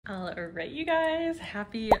All right, you guys,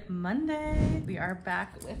 happy Monday. We are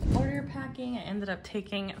back with order packing. I ended up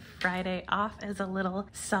taking Friday off as a little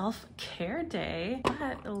self-care day,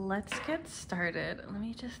 but let's get started. Let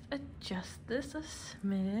me just adjust this a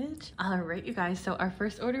smidge. All right, you guys, so our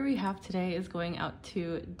first order we have today is going out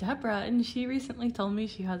to Deborah, and she recently told me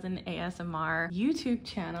she has an ASMR YouTube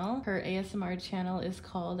channel. Her ASMR channel is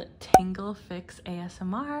called Tangle Fix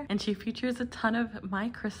ASMR, and she features a ton of my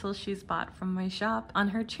crystals she's bought from my shop on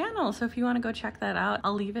her channel. So if you want to go check that out,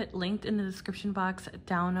 I'll leave it linked in the description box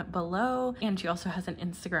down below. And she also has an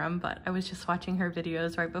Instagram, but I was just watching her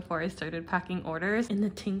videos right before I started packing orders, and the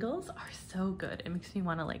tingles are so good. It makes me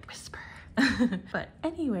want to like whisper. But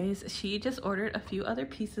anyways, she just ordered a few other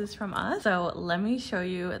pieces from us, so let me show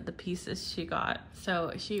you the pieces she got.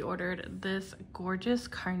 So she ordered this gorgeous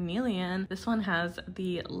carnelian. This one has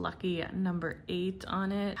the lucky number 8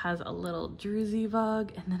 on it, has a little druzy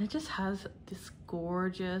bug, and then it just has this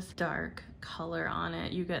gorgeous dark color on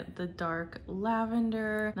it. You get the dark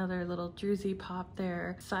lavender, another little druzy pop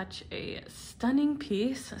there. Such a stunning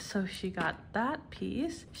piece, so she got that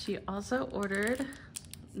piece. She also ordered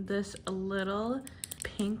this little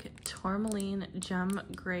pink tourmaline gem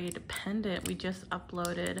grade pendant. We just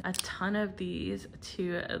uploaded a ton of these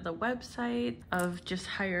to the website of just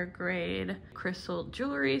higher grade crystal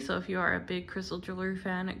jewelry, so if you are a big crystal jewelry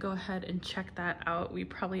fan, go ahead and check that out. We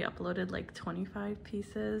probably uploaded like 25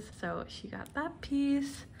 pieces, so she got that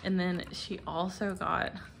piece. And then she also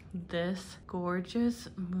got this gorgeous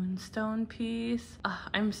moonstone piece.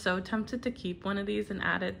 I'm so tempted to keep one of these and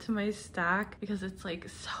add it to my stack because it's like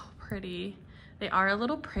so pretty. They are a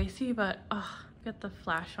little pricey, but get the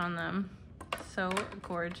flash on them. So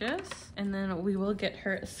gorgeous. And then we will get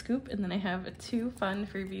her a scoop, and then I have 2 fun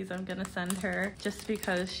freebies I'm gonna send her just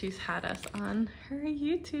because she's had us on her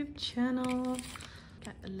YouTube channel.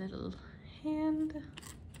 Got a little hand.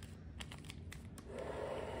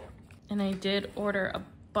 And I did order a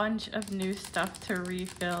bunch of new stuff to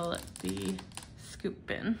refill the scoop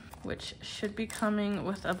bin, which should be coming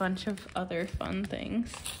with a bunch of other fun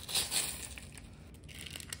things.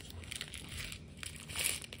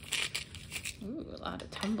 Ooh, a lot of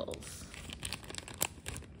tumbles.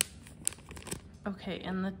 Okay,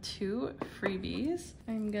 and the 2 freebies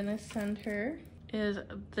I'm gonna send her is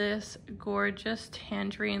this gorgeous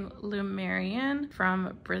tangerine lumarian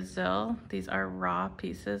from Brazil. These are raw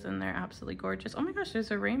pieces and they're absolutely gorgeous. Oh my gosh,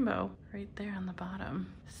 there's a rainbow right there on the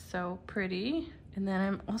bottom. So pretty. And then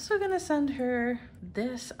I'm also gonna send her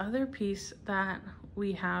this other piece that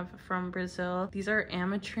we have from Brazil. These are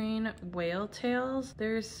ametrine whale tails.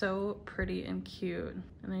 They're so pretty and cute.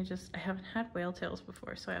 And I haven't had whale tails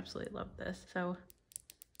before, so I absolutely love this. So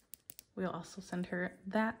we'll also send her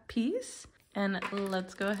that piece. And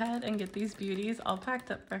let's go ahead and get these beauties all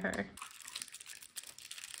packed up for her.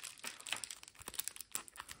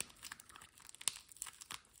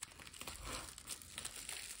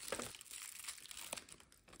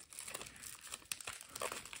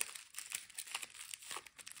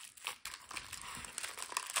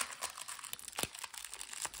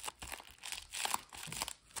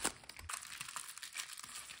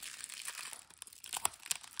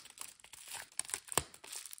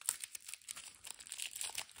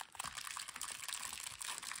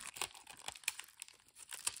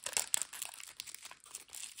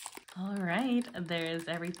 All right, there is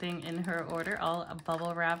everything in her order, all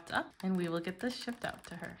bubble wrapped up, and we will get this shipped out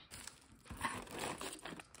to her.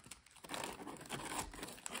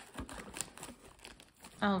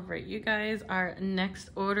 All right, you guys, our next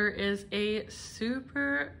order is a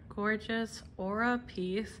super gorgeous aura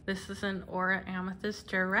piece. This is an aura amethyst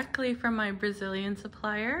directly from my Brazilian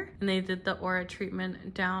supplier, and they did the aura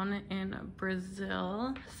treatment down in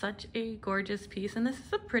Brazil. Such a gorgeous piece, and this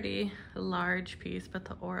is a pretty large piece, but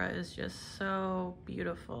the aura is just so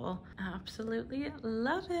beautiful. Absolutely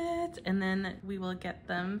love it. And then we will get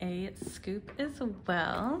them a scoop as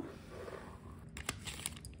well.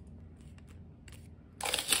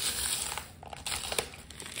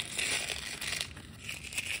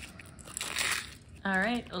 All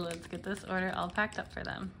right, let's get this order all packed up for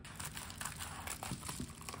them.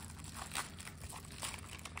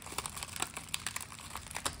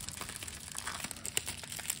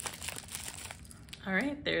 All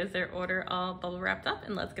right, there's their order all bubble wrapped up,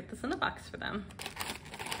 and let's get this in the box for them.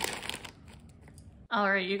 All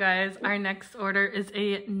right, you guys, our next order is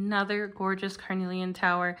another gorgeous carnelian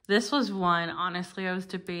tower. This was one, honestly, I was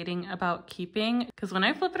debating about keeping, because when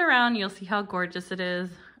I flip it around, you'll see how gorgeous it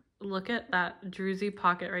is. look at that druzy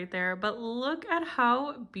pocket right there, but look at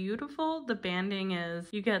how beautiful the banding is.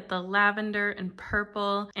 You get the lavender and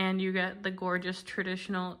purple, and you get the gorgeous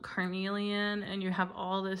traditional carnelian, and you have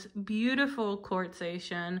all this beautiful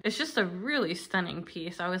quartzation. It's just a really stunning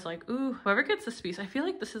piece. I was like, ooh, whoever gets this piece, I feel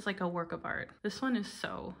like this is like a work of art. This one is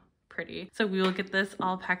so pretty. So we will get this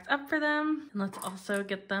all packed up for them. And let's also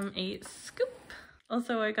get them a scoop.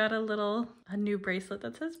 Also, I got a new bracelet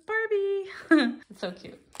that says Barbie. It's so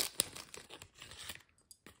cute.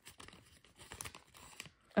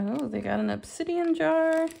 Oh, they got an obsidian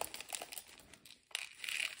jar.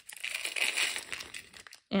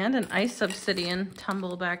 And an ice obsidian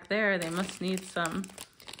tumble back there. They must need some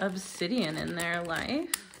obsidian in their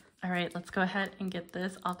life. All right, let's go ahead and get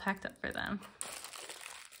this all packed up for them.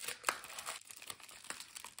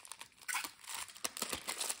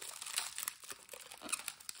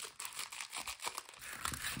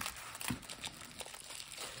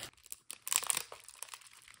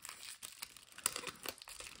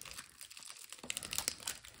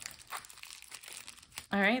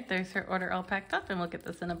 All right, there's her order all packed up, and we'll get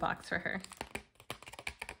this in a box for her.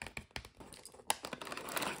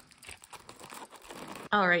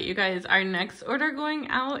 All right, you guys, our next order going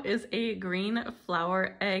out is a green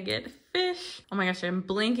flower agate fish. Oh my gosh, I'm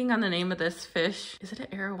blanking on the name of this fish. Is it an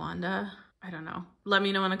Arawanda? I don't know. Let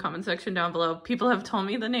me know in the comment section down below. People have told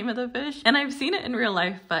me the name of the fish, and I've seen it in real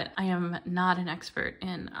life, but I am not an expert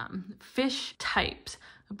in fish types.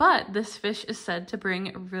 But this fish is said to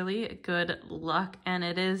bring really good luck, and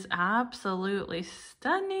it is absolutely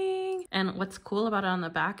stunning. And what's cool about it on the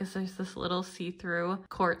back is there's this little see-through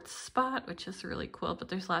quartz spot, which is really cool, but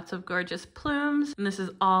there's lots of gorgeous plumes. And this is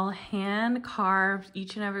all hand carved,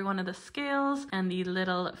 each and every one of the scales and the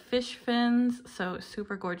little fish fins. So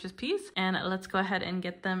super gorgeous piece. And let's go ahead and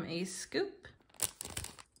get them a scoop.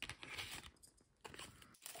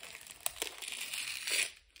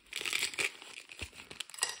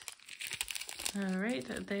 All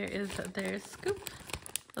right, there is their scoop.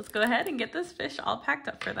 Let's go ahead and get this fish all packed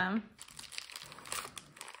up for them.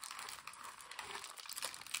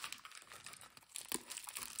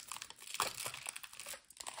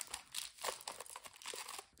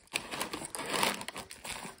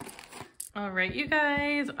 All right, you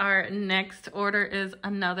guys, our next order is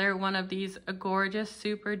another one of these gorgeous,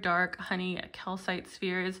 super dark honey calcite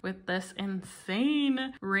spheres with this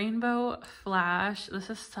insane rainbow flash. This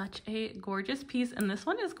is such a gorgeous piece, and this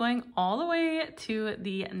one is going all the way to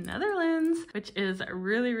the Netherlands, which is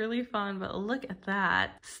really, really fun. But look at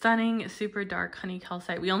that stunning, super dark honey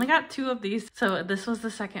calcite. We only got 2 of these, so this was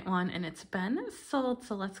the second one, and it's been sold.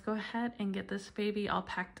 So let's go ahead and get this baby all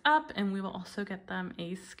packed up, and we will also get them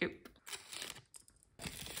a scoop.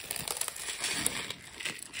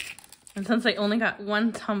 And since they only got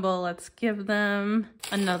 1 tumble, let's give them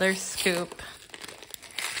another scoop.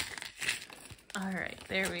 All right,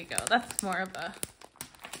 there we go. That's more of a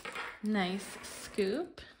nice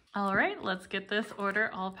scoop. All right, let's get this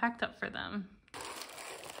order all packed up for them.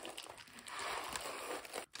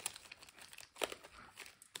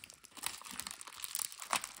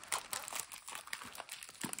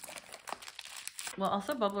 We'll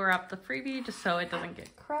also bubble wrap the freebie just so it doesn't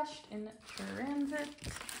get crushed in transit.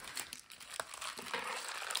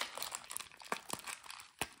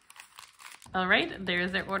 All right,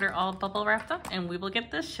 there's their order all bubble wrapped up, and we will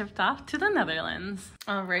get this shipped off to the Netherlands.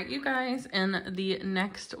 All right, you guys, and the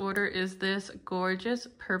next order is this gorgeous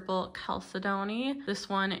purple chalcedony. This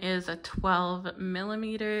one is a 12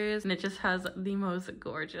 millimeters, and it just has the most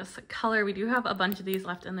gorgeous color. We do have a bunch of these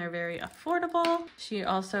left, and they're very affordable. She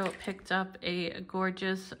also picked up a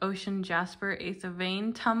gorgeous ocean jasper 8th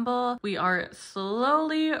vein tumble. We are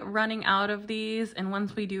slowly running out of these, and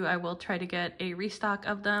once we do, I will try to get a restock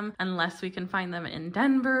of them, unless we can find them in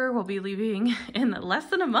Denver. We'll be leaving in less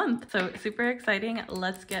than a month, so super exciting.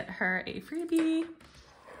 Let's get her a freebie.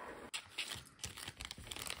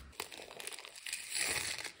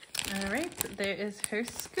 All right, there is her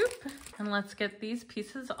scoop, and let's get these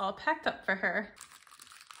pieces all packed up for her.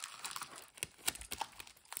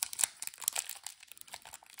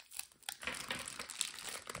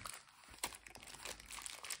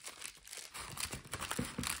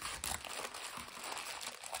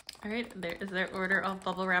 All right, there is their order all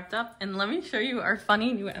bubble wrapped up. And let me show you our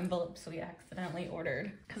funny new envelopes we accidentally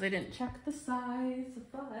ordered because I didn't check the size,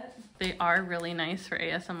 but they are really nice for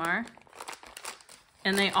ASMR.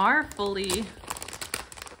 And they are fully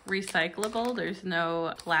recyclable. There's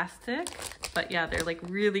no plastic, but yeah, they're like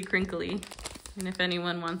really crinkly. And if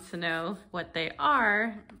anyone wants to know what they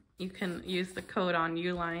are, You can use the code on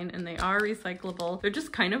Uline and they are recyclable. They're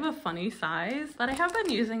just kind of a funny size, but I have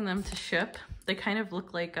been using them to ship. They kind of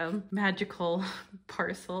look like a magical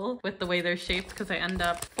parcel with the way they're shaped because I end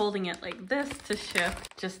up folding it like this to ship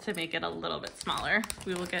just to make it a little bit smaller.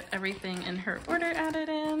 We will get everything in her order added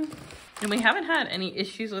in. And we haven't had any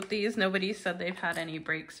issues with these. Nobody said they've had any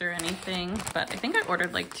breaks or anything, but I think I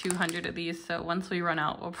ordered like 200 of these. So once we run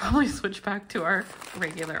out, we'll probably switch back to our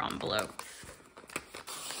regular envelopes.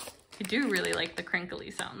 I do really like the crinkly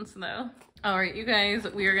sounds though. All right, you guys,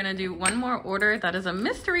 we are gonna do one more order that is a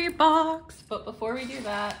mystery box. But before we do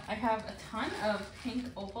that, I have a ton of pink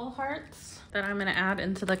opal hearts that I'm gonna add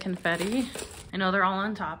into the confetti. I know they're all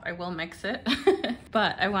on top, I will mix it.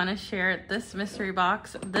 But I wanna share this mystery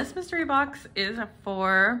box. This mystery box is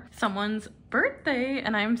for someone's birthday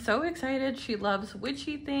and I'm so excited. She loves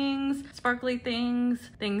witchy things, sparkly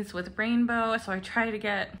things, things with rainbow. So I try to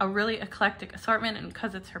get a really eclectic assortment, and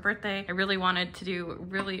because it's her birthday, I really wanted to do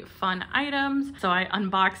really fun items. So I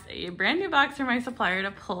unboxed a brand new box from my supplier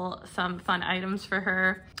to pull some fun items for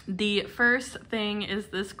her. The first thing is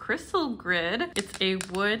this crystal grid. It's a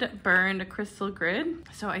wood burned crystal grid.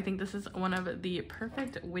 So I think this is one of the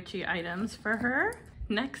perfect witchy items for her.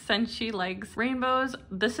 Next, since she likes rainbows,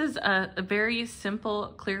 this is a very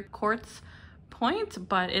simple clear quartz point,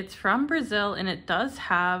 but it's from Brazil and it does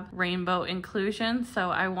have rainbow inclusion. So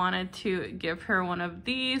I wanted to give her one of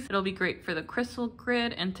these. It'll be great for the crystal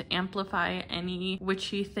grid and to amplify any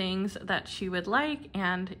witchy things that she would like.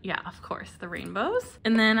 And yeah, of course, the rainbows.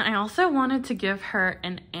 And then I also wanted to give her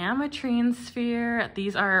an ametrine sphere.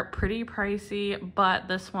 These are pretty pricey, but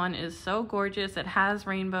this one is so gorgeous. It has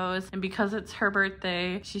rainbows, and because it's her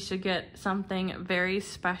birthday, she should get something very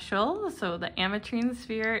special. So the ametrine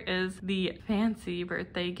sphere is the fancy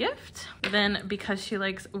birthday gift. Then because she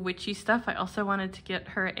likes witchy stuff, I also wanted to get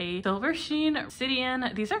her a silver sheen obsidian.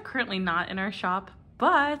 These are currently not in our shop,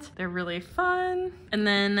 but they're really fun. And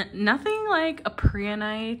then nothing like a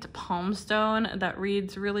preonite palm stone that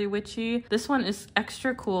reads really witchy. This one is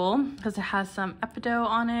extra cool because it has some epidote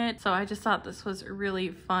on it. So I just thought this was a really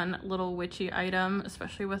fun little witchy item,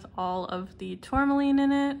 especially with all of the tourmaline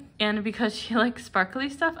in it. And because she likes sparkly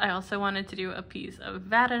stuff, I also wanted to do a piece of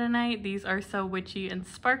vatadenite. These are so witchy and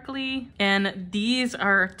sparkly. And these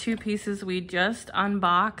are two pieces we just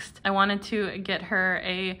unboxed. I wanted to get her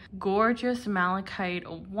a gorgeous malachite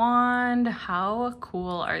wand. How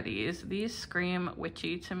cool are these? These scream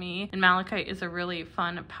witchy to me. And malachite is a really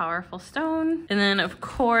fun, powerful stone. And then of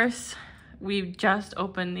course, we've just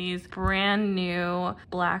opened these brand new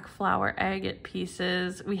black flower agate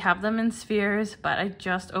pieces. We have them in spheres, but I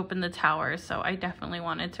just opened the tower, so I definitely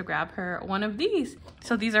wanted to grab her one of these.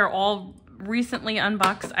 So these are all recently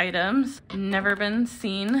unboxed items, never been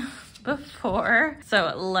seen before.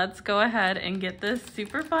 So let's go ahead and get this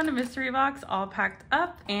super fun mystery box all packed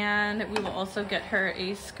up, and we will also get her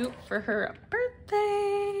a scoop for her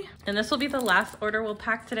birthday. And this will be the last order we'll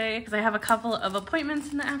pack today because I have a couple of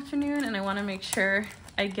appointments in the afternoon and I want to make sure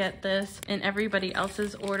I get this and everybody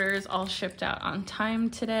else's orders all shipped out on time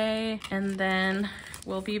today. And then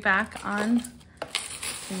we'll be back on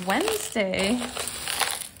Wednesday.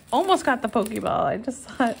 Almost got the Pokeball. I just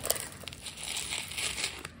thought.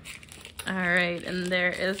 All right, and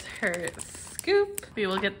there is her scoop. We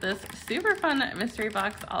will get this super fun mystery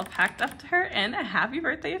box all packed up to her, and a happy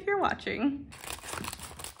birthday if you're watching.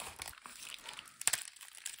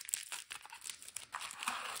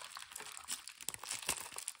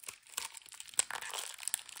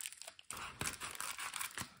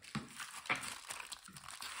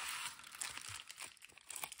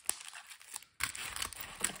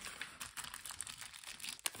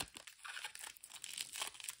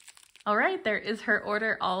 All right, there is her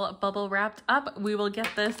order all bubble wrapped up. We will get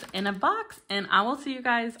this in a box and I will see you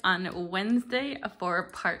guys on Wednesday for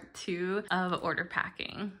part 2 of order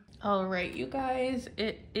packing. All right, you guys,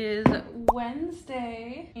 it is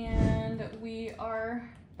Wednesday and we are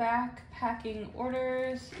back packing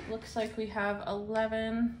orders. Looks like we have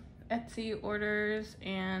 11 Etsy orders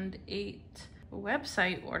and 8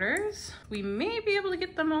 website orders. We may be able to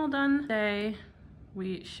get them all done today.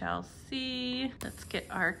 We shall see. Let's get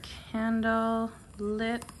our candle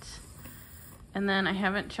lit. And then I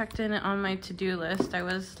haven't checked in on my to-do list. I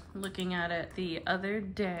was looking at it the other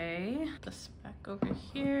day. This back over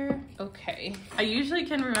here. Okay. I usually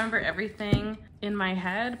can remember everything in my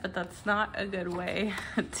head, but that's not a good way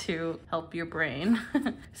to help your brain.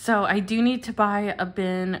 So I do need to buy a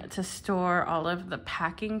bin to store all of the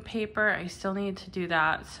packing paper. I still need to do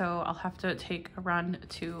that. So I'll have to take a run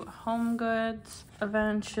to Home Goods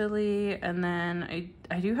eventually. And then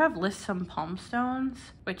I do have list some palm stones,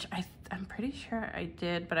 which I'm pretty sure I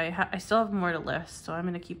did, but I still have more to list, so I'm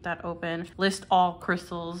gonna keep that open. List all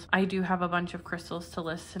crystals. I do have a bunch of crystals to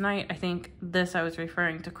list tonight. I think I was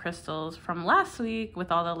referring to crystals from last week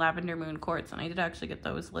with all the lavender moon quartz, and I did actually get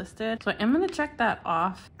those listed. So I'm gonna check that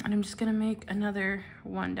off, and I'm just gonna make another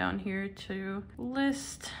one down here to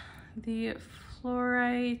list the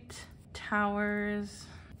fluorite towers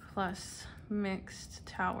plus mixed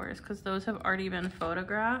towers, because those have already been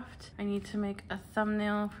photographed. I need to make a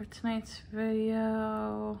thumbnail for tonight's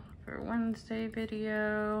video, for Wednesday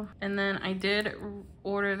video. And then I did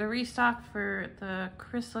order the restock for the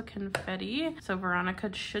crystal confetti, so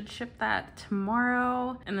Veronica should ship that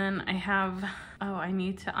tomorrow. And then I have, I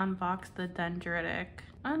need to unbox the dendritic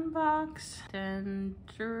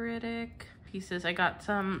pieces. I got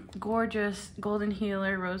some gorgeous golden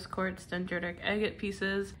healer rose quartz dendritic agate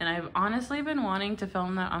pieces, and I've honestly been wanting to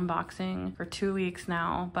film that unboxing for 2 weeks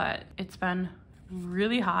now, but it's been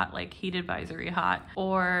really hot, like heat advisory hot,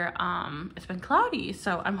 or it's been cloudy.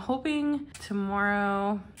 So I'm hoping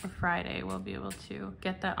tomorrow or Friday we'll be able to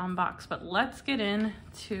get that unboxed. But let's get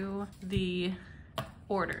into the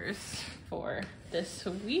orders for this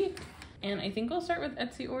week. And I think we'll start with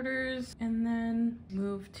Etsy orders and then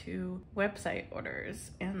move to website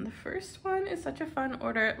orders. And the first one is such a fun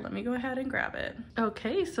order. Let me go ahead and grab it.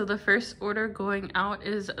 Okay, so the first order going out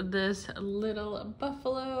is this little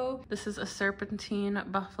buffalo. This is a serpentine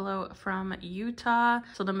buffalo from Utah.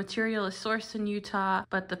 So the material is sourced in Utah,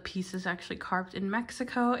 but the piece is actually carved in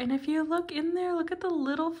Mexico. And if you look in there, look at the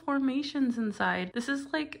little formations inside. This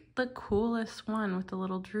is like the coolest one with the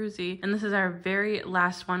little druzy. And this is our very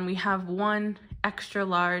last one. We have one extra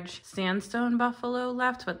large sandstone buffalo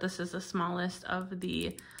left, but this is the smallest of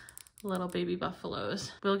the little baby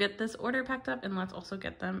buffaloes. We'll get this order packed up, and let's also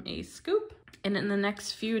get them a scoop. And in the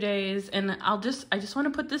next few days, and I just want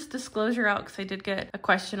to put this disclosure out because I did get a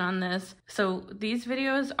question on this. So these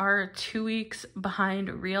videos are 2 weeks behind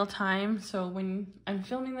real time. So when I'm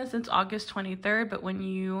filming this, it's August 23rd, but when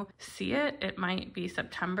you see it, it might be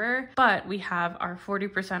September. But we have our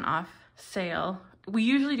 40% off sale. We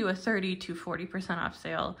usually do a 30 to 40% off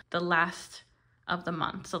sale the last of the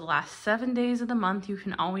month. So the last 7 days of the month, you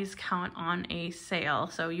can always count on a sale.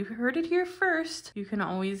 So you heard it here first. You can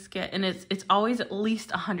always get, and it's always at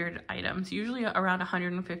least 100 items, usually around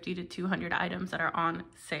 150 to 200 items that are on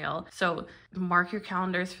sale. So mark your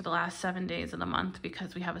calendars for the last 7 days of the month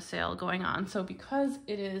because we have a sale going on. So because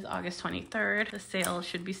it is August 23rd, the sale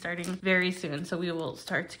should be starting very soon. So we will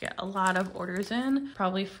start to get a lot of orders in,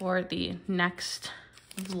 probably for the next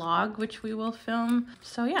vlog, which we will film.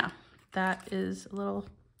 So yeah. That is a little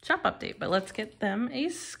shop update, but let's get them a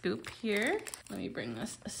scoop here. Let me bring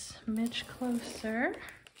this a smidge closer.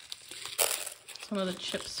 Some of the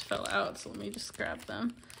chips fell out, so let me just grab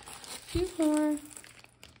them. A few more.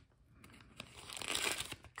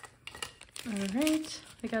 All right,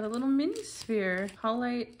 we got a little mini sphere,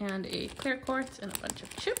 Hallite, and a clear quartz, and a bunch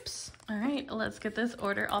of chips. All right, let's get this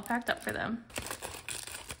order all packed up for them.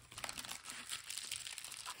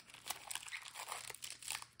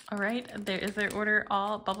 All right, there is their order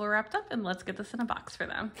all bubble wrapped up, and let's get this in a box for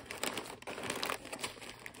them.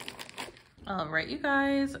 All right, you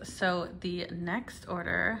guys, so the next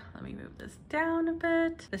order, let me move this down a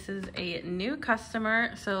bit. This is a new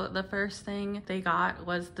customer. So the first thing they got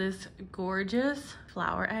was this gorgeous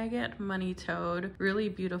flower agate money toad, really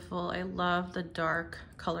beautiful. I love the dark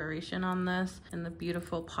coloration on this and the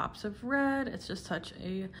beautiful pops of red. It's just such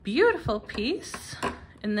a beautiful piece.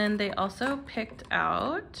 And then they also picked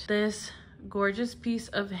out this gorgeous piece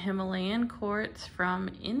of Himalayan quartz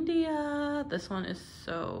from India. This one is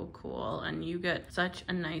so cool, and you get such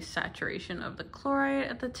a nice saturation of the chlorite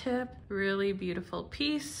at the tip. Really beautiful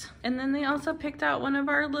piece. And then they also picked out one of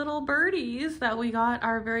our little birdies that we got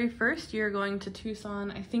our very first year going to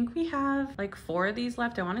Tucson. I think we have like 4 of these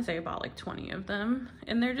left. I want to say about like 20 of them,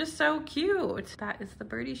 and they're just so cute. That is the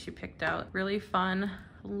birdie she picked out. Really fun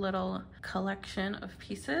little collection of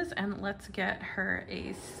pieces, and let's get her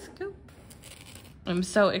a scoop. I'm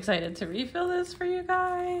so excited to refill this for you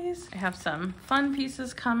guys. I have some fun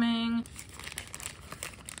pieces coming.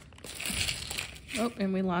 Oh,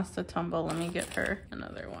 and we lost a tumble. Let me get her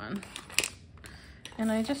another one.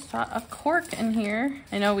 And I just saw a cork in here.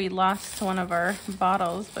 I know we lost one of our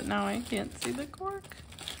bottles, but now I can't see the cork.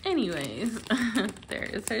 Anyways, there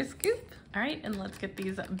is her scoop. All right, and let's get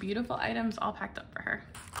these beautiful items all packed up for her.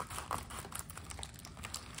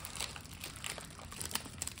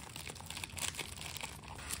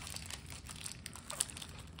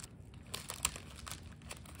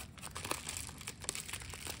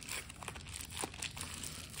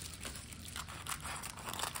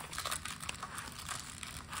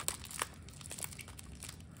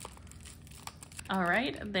 All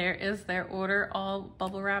right, there is their order all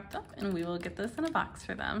bubble wrapped up, and we will get this in a box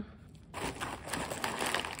for them.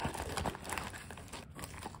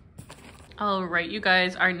 All right, you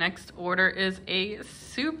guys, our next order is a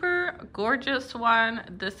super gorgeous one.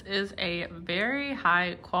 This is a very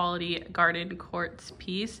high quality garden quartz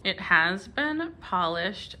piece. It has been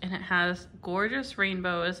polished and it has gorgeous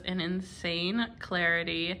rainbows and insane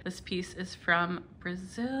clarity. This piece is from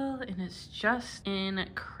Brazil and it's just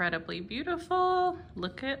incredibly beautiful.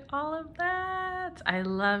 Look at all of that. I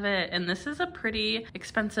love it. And this is a pretty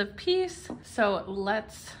expensive piece. So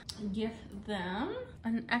let's give them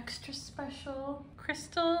an extra special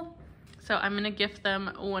crystal. So I'm gonna gift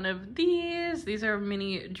them one of these. These are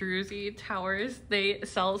mini Druzy towers. They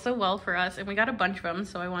sell so well for us and we got a bunch of them,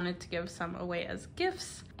 so I wanted to give some away as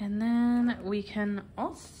gifts. And then we can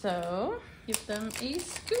also give them a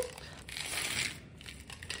scoop.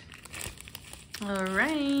 All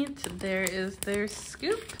right, there is their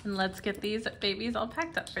scoop. And let's get these babies all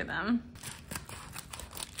packed up for them.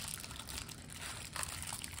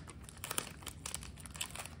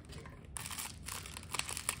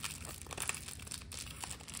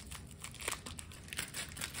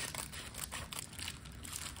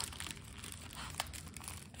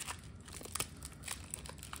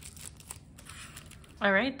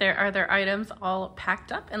 All right, there are their items all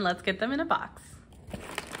packed up and let's get them in a box.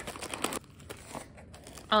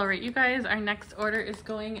 All right, you guys, our next order is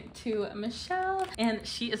going to Michelle and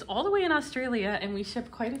she is all the way in Australia and we shipped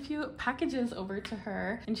quite a few packages over to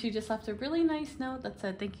her. And she just left a really nice note that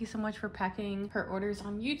said, thank you so much for packing her orders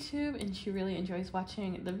on YouTube. And she really enjoys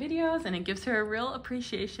watching the videos and it gives her a real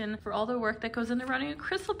appreciation for all the work that goes into running a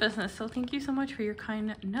crystal business. So thank you so much for your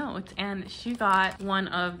kind note. And she got one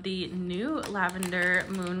of the new lavender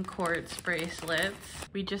moon quartz bracelets.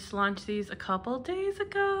 We just launched these a couple days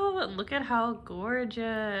ago. Look at how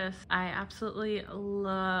gorgeous. I absolutely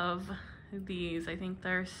love these. I think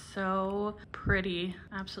they're so pretty,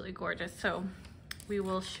 absolutely gorgeous. So we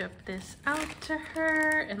will ship this out to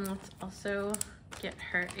her and let's also get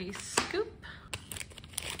her a scoop.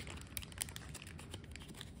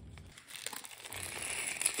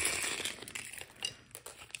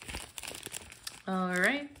 All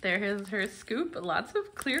right, there is her scoop. Lots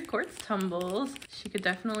of clear quartz tumbles. She could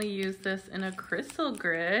definitely use this in a crystal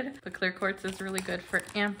grid, but clear quartz is really good for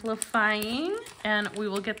amplifying. And we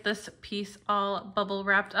will get this piece all bubble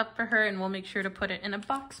wrapped up for her and we'll make sure to put it in a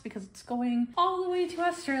box because it's going all the way to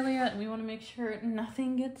Australia and we want to make sure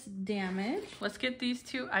nothing gets damaged. Let's get these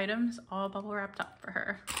two items all bubble wrapped up for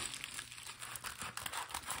her.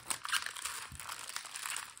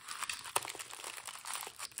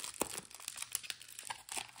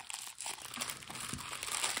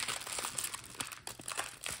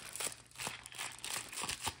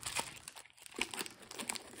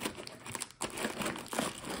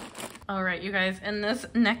 All right, you guys, and this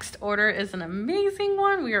next order is an amazing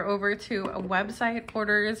one. We are over to website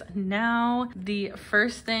orders now. The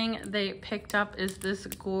first thing they picked up is this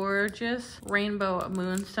gorgeous rainbow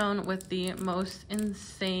moonstone with the most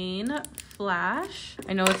insane flash.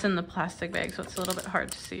 I know it's in the plastic bag, so it's a little bit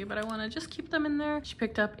hard to see, but I want to just keep them in there. She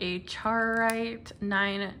picked up a Charoite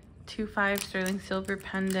 925 sterling silver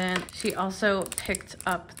pendant. She also picked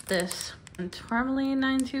up this tourmaline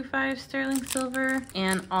 925 sterling silver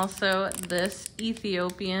and also this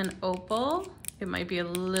Ethiopian opal. It might be a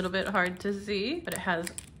little bit hard to see, but it has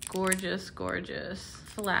gorgeous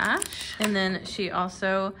flash. And then she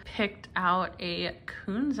also picked out a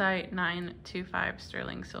kunzite 925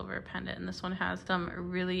 sterling silver pendant, and this one has some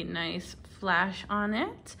really nice flash on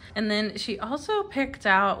it. And then she also picked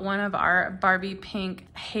out one of our Barbie pink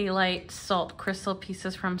halite salt crystal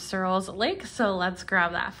pieces from Searles Lake, so let's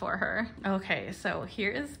grab that for her. Okay, so here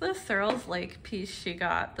is the Searles Lake piece she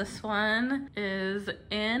got. This one is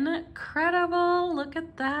incredible. Look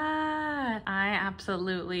at that. I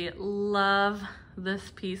absolutely love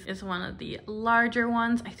this piece. Is one of the larger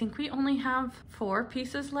ones. I think we only have 4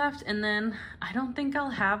 pieces left, and then I don't think I'll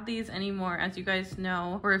have these anymore. As you guys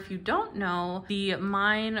know, or if you don't know, the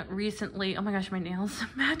mine recently, oh my gosh, my nails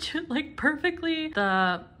match it like perfectly.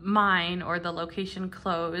 The mine or the location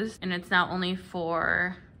closed, and it's now only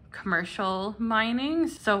for commercial mining.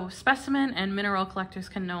 So specimen and mineral collectors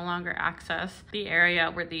can no longer access the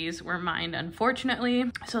area where these were mined,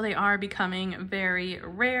 unfortunately. So they are becoming very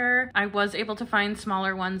rare. I was able to find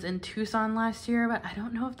smaller ones in Tucson last year, but I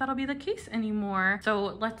don't know if that'll be the case anymore.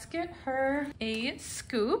 So let's get her a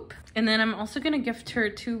scoop. And then I'm also gonna gift her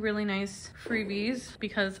 2 really nice freebies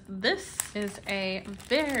because this is a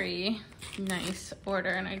very nice order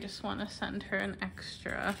and I just want to send her an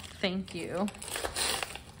extra thank you.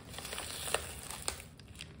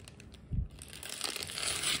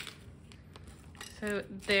 So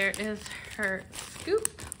there is her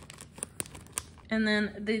scoop. And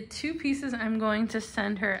then the 2 pieces I'm going to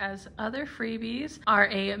send her as other freebies are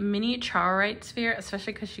a mini charoite sphere,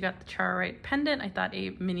 especially because she got the charoite pendant. I thought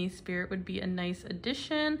a mini sphere would be a nice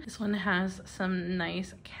addition. This one has some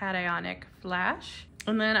nice cationic flash.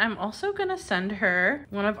 And then I'm also gonna send her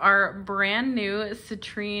one of our brand new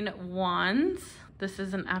citrine wands. This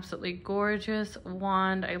is an absolutely gorgeous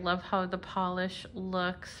wand. I love how the polish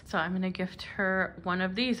looks. So I'm gonna gift her one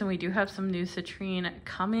of these, and we do have some new citrine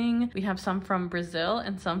coming. We have some from Brazil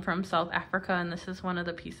and some from South Africa, and this is one of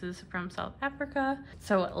the pieces from South Africa.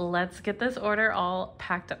 So let's get this order all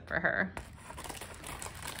packed up for her.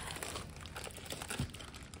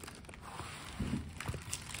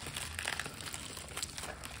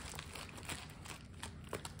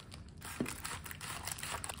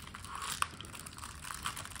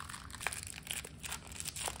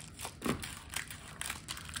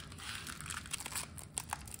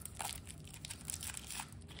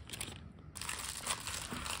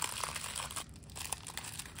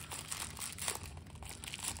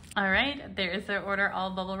 All right, there is their order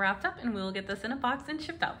all bubble wrapped up, and we will get this in a box and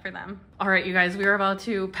shipped out for them. All right, you guys, we are about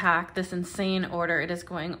to pack this insane order. It is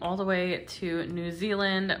going all the way to New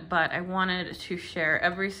Zealand, but I wanted to share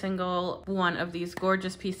every single one of these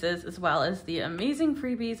gorgeous pieces as well as the amazing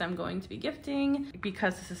freebies I'm going to be gifting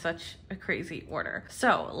because this is such a crazy order.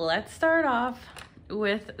 So let's start off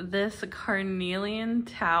with this carnelian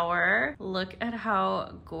tower. Look at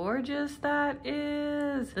how gorgeous that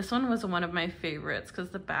is. This one was one of my favorites because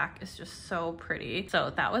the back is just so pretty.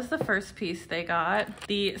 So that was the first piece they got.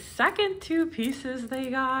 The second 2 pieces they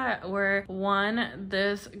got were one,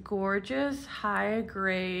 this gorgeous high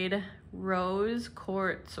grade rose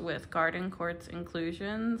quartz with garden quartz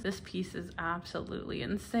inclusions. This piece is absolutely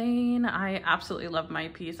insane. I absolutely love my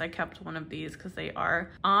piece. I kept one of these because they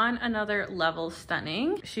are on another level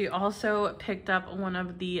stunning. She also picked up one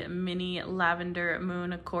of the mini lavender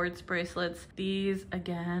moon quartz bracelets. These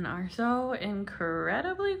again are so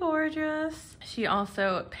incredibly gorgeous. She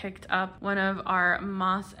also picked up one of our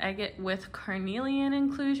moss agate with carnelian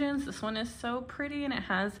inclusions. This one is so pretty and it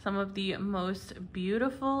has some of the most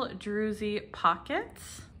beautiful druzy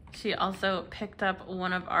pockets. She also picked up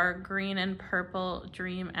one of our green and purple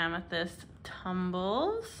dream amethyst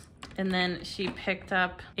tumbles. And then she picked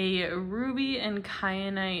up a ruby and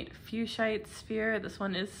kyanite fuchsite sphere. This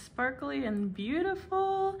one is sparkly and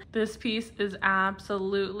beautiful. This piece is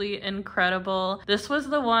absolutely incredible. This was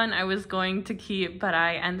the one I was going to keep, but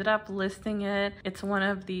I ended up listing it. It's one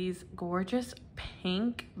of these gorgeous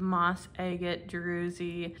pink moss agate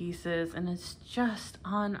druzy pieces, and it's just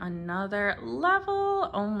on another level.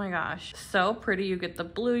 Oh my gosh, so pretty. You get the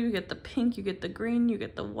blue, you get the pink, you get the green, you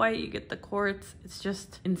get the white, you get the quartz. It's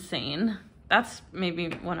just insane. That's maybe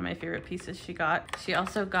one of my favorite pieces she got. She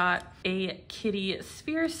also got a kitty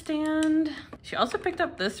sphere stand. She also picked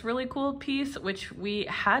up this really cool piece, which we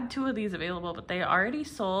had 2 of these available, but they already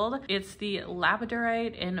sold. It's the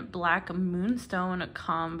labradorite and black moonstone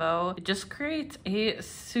combo. It just creates a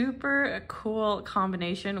super cool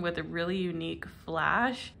combination with a really unique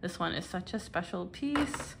flash. This one is such a special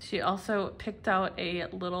piece. She also picked out a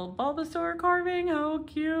little Bulbasaur carving. How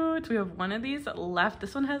cute. We have one of these left.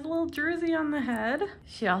 This one has a little druzy on the head.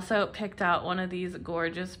 She also picked out one of these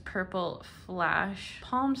gorgeous purple flash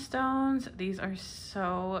palm stones. These are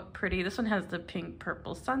so pretty. This one has the pink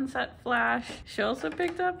purple sunset flash. She also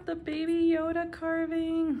picked up the baby Yoda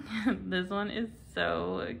carving. This one is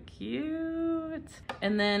so cute.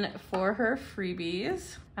 And then for her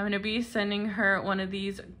freebies, I'm going to be sending her one of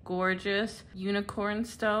these gorgeous unicorn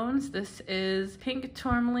stones. This is pink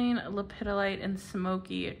tourmaline, lepidolite, and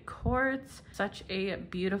smoky quartz. Such a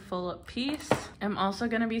beautiful piece. I'm also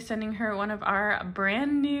going to be sending her one of our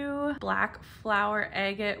brand new black flower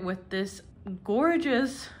agate with this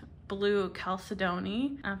gorgeous blue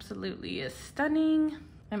chalcedony. Absolutely stunning.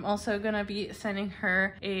 I'm also gonna be sending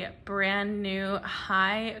her a brand new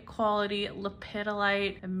high quality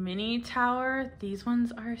lepidolite mini tower. These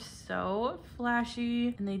ones are so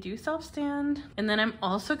flashy and they do self-stand. And then I'm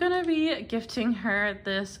also gonna be gifting her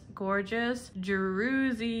this gorgeous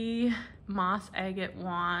Druzy moss agate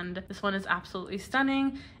wand. This one is absolutely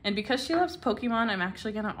stunning, and because she loves Pokemon, I'm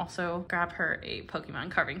actually gonna also grab her a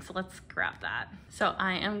Pokemon carving, so let's grab that. So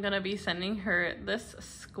I am gonna be sending her this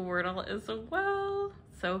Squirtle as well.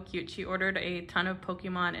 So cute. She ordered a ton of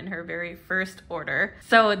Pokemon in her very first order.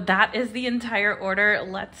 So that is the entire order.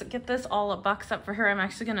 Let's get this all boxed up for her. I'm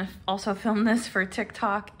actually gonna also film this for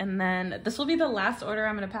TikTok, and then this will be the last order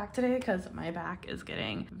I'm gonna pack today because my back is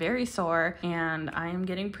getting very sore and I am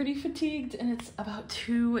getting pretty fatigued, and it's about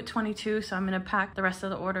 2:22, so I'm gonna pack the rest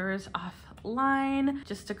of the orders offline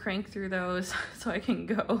just to crank through those so I can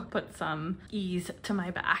go put some ease to my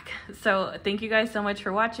back. So thank you guys so much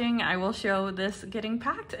for watching. I will show this getting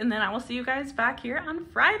packed, and then I will see you guys back here on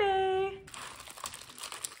Friday.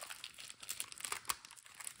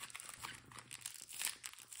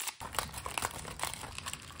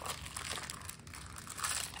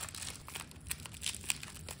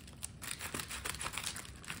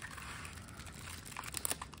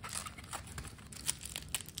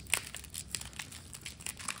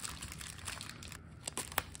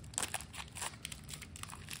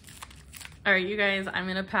 All right, you guys, I'm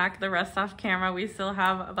gonna pack the rest off camera. We still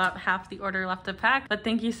have about half the order left to pack, but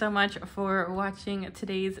thank you so much for watching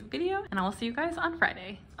today's video, and I will see you guys on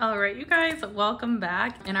Friday. All right, you guys, welcome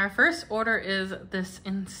back. And our first order is this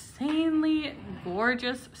insanely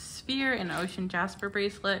gorgeous sphere and ocean jasper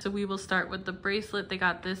bracelet. So we will start with the bracelet. They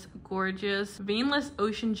got this gorgeous veinless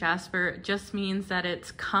ocean jasper. Just means that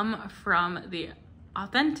it's come from the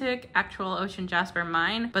authentic actual ocean jasper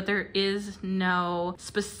mine, but there is no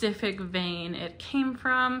specific vein it came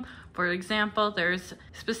from. For example, there's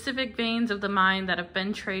specific veins of the mine that have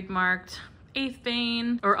been trademarked, 8th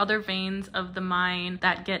vein or other veins of the mine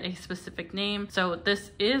that get a specific name. So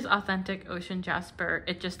this is authentic ocean jasper.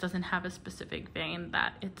 It just doesn't have a specific vein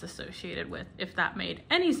that it's associated with, if that made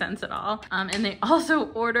any sense at all. And they also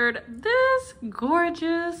ordered this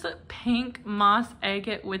gorgeous pink moss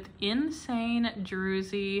agate with insane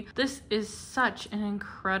druzy. This is such an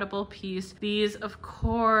incredible piece. These of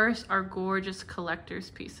course are gorgeous collector's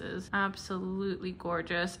pieces, absolutely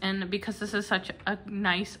gorgeous. And because this is such a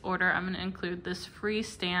nice order, I'm going to include this free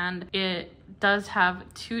stand. It does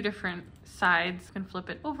have 2 different sides. You can flip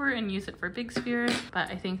it over and use it for big spheres, but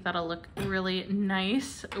I think that'll look really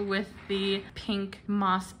nice with the pink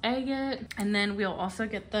moss agate. And then we'll also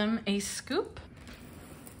get them a scoop.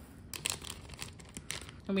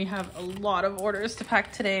 And we have a lot of orders to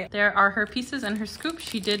pack today. There are her pieces and her scoop.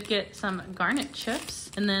 She did get some garnet chips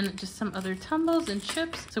and then just some other tumbles and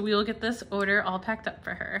chips. So we will get this order all packed up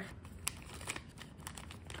for her.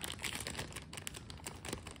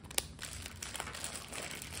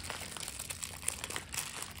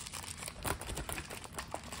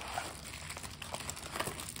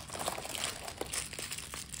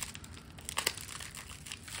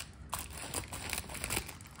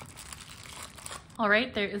 All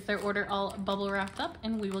right, there is their order all bubble wrapped up,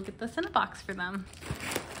 and we will get this in a box for them.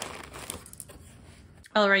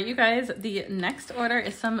 All right, you guys, the next order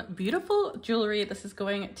is some beautiful jewelry. This is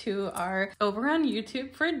going to our over on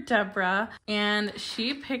YouTube for Deborah, and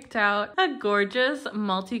she picked out a gorgeous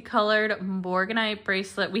multicolored Morganite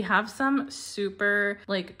bracelet. We have some super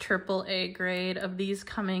like AAA grade of these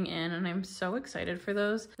coming in, and I'm so excited for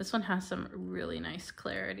those. This one has some really nice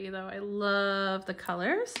clarity though. I love the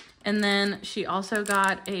colors. And then she also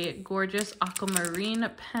got a gorgeous aquamarine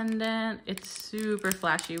pendant. It's super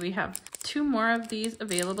flashy. We have 2 more of these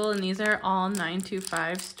available, and these are all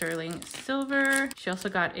 925 sterling silver. She also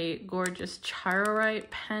got a gorgeous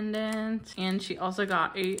chirorite pendant, and she also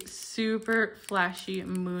got a super flashy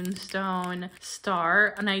moonstone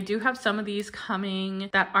star. And I do have some of these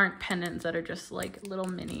coming that aren't pendants, that are just like little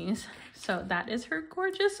minis. So that is her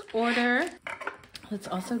gorgeous order. Let's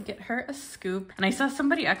also get her a scoop. And I saw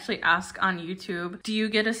somebody actually ask on YouTube, do you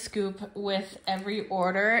get a scoop with every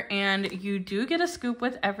order? And you do get a scoop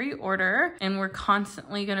with every order. And we're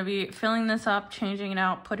constantly gonna be filling this up, changing it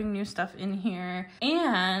out, putting new stuff in here.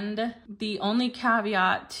 And the only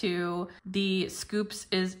caveat to the scoops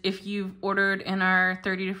is if you've ordered in our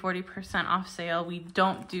 30 to 40% off sale, we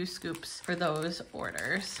don't do scoops for those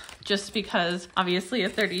orders. Just because obviously a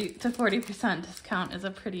 30 to 40% discount is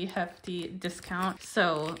a pretty hefty discount.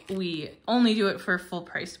 So we only do it for full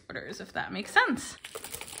price orders, if that makes sense.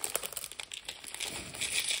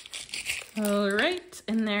 All right,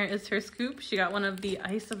 and there is her scoop. She got one of the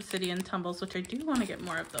Ice Obsidian tumbles, which I do want to get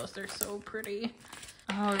more of those. They're so pretty.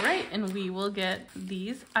 All right, and we will get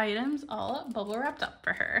these items all bubble wrapped up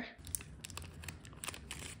for her.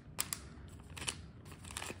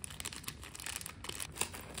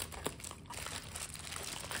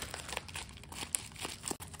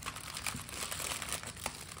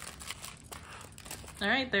 All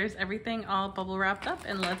right, there's everything all bubble wrapped up,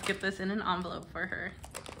 and let's get this in an envelope for her.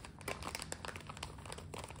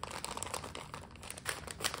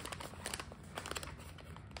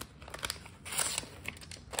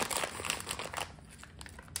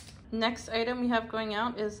 Next item we have going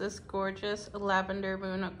out is this gorgeous lavender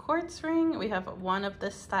moon quartz ring. We have one of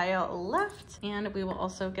this style left, and we will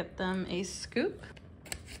also get them a scoop.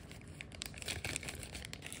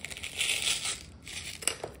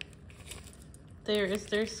 There is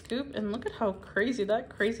their scoop, and look at how crazy that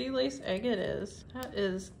crazy lace agate is. That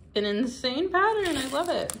is an insane pattern. I love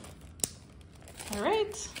it. All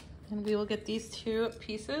right, and we will get these 2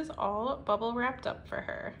 pieces all bubble wrapped up for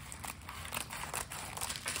her.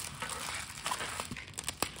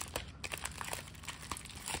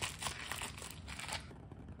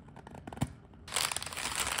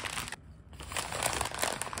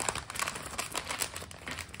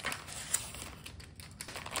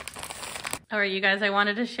 All right, you guys, I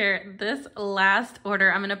wanted to share this last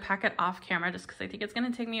order. I'm gonna pack it off camera just because I think it's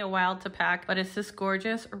gonna take me a while to pack, but it's this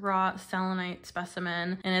gorgeous raw selenite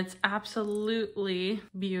specimen, and it's absolutely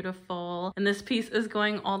beautiful. And this piece is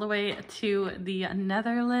going all the way to the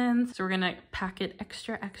Netherlands, so we're gonna pack it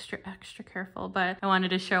extra careful, but I wanted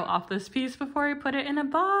to show off this piece before I put it in a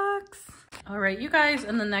box. All right, you guys,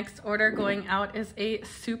 and the next order going out is a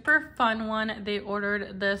super fun one. They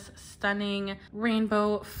ordered this stunning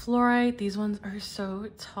rainbow fluorite. These ones are so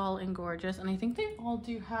tall and gorgeous, and I think they all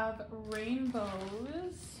do have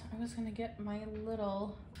rainbows. I was gonna get my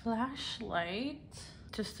little flashlight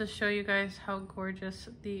just to show you guys how gorgeous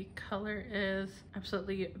the color is.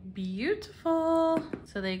 Absolutely beautiful.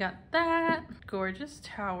 So they got that gorgeous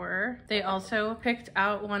tower. They also picked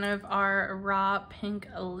out one of our raw pink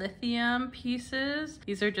lithium pieces.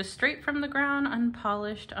 These are just straight from the ground,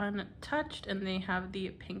 unpolished, untouched, and they have the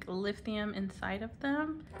pink lithium inside of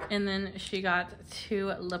them. And then she got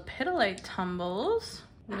 2 lepidolite tumbles.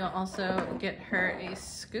 We'll also get her a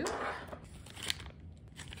scoop.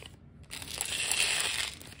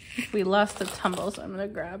 We lost the tumble, so I'm gonna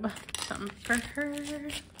grab some for her.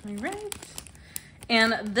 All right.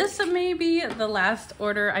 And this may be the last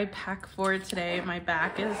order I pack for today. My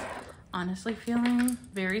back is honestly feeling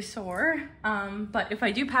very sore. But if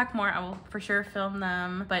I do pack more, I will for sure film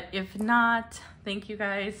them. But if not, thank you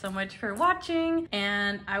guys so much for watching,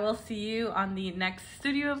 and I will see you on the next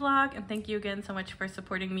studio vlog. And thank you again so much for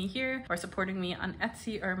supporting me here or supporting me on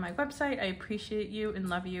Etsy or my website. I appreciate you and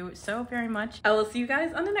love you so very much. I will see you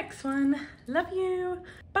guys on the next one. Love you.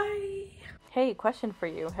 Bye. Hey, question for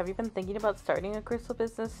you. Have you been thinking about starting a crystal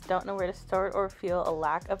business, don't know where to start, or feel a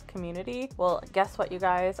lack of community? Well, guess what, you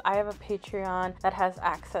guys? I have a Patreon that has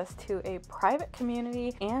access to a private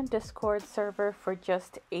community and Discord server for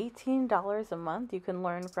just $18 a month. You can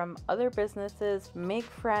learn from other businesses, make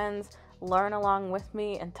friends, learn along with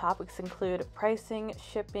me, and topics include pricing,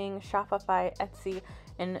 shipping, Shopify, Etsy,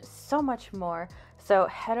 and so much more. So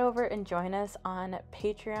head over and join us on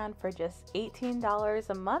Patreon for just $18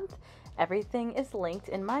 a month. Everything is linked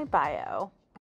in my bio.